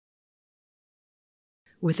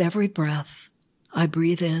With every breath, I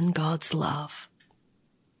breathe in God's love.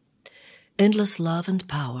 Endless love and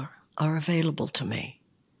power are available to me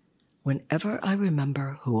whenever I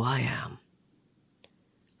remember who I am.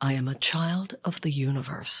 I am a child of the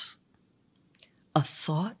universe, a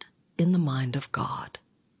thought in the mind of God,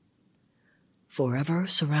 forever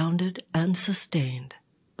surrounded and sustained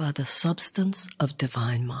by the substance of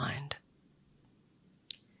divine mind.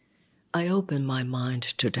 I open my mind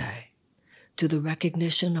today to the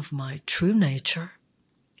recognition of my true nature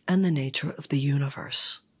and the nature of the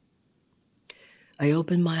universe. I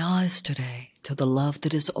open my eyes today to the love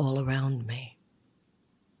that is all around me.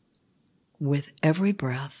 With every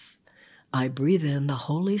breath, I breathe in the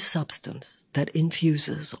holy substance that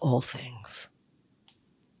infuses all things.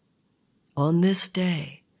 On this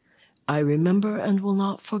day, I remember and will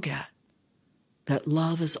not forget that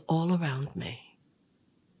love is all around me.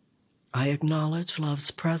 I acknowledge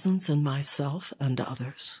love's presence in myself and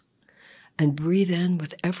others, and breathe in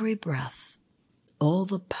with every breath all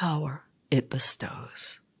the power it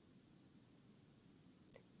bestows.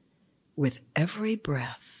 With every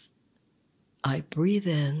breath, I breathe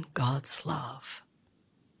in God's love.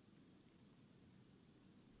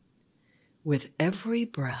 With every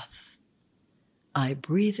breath, I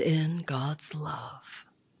breathe in God's love.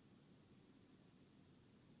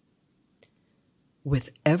 With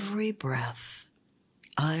every breath,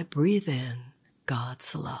 I breathe in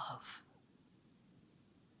God's love.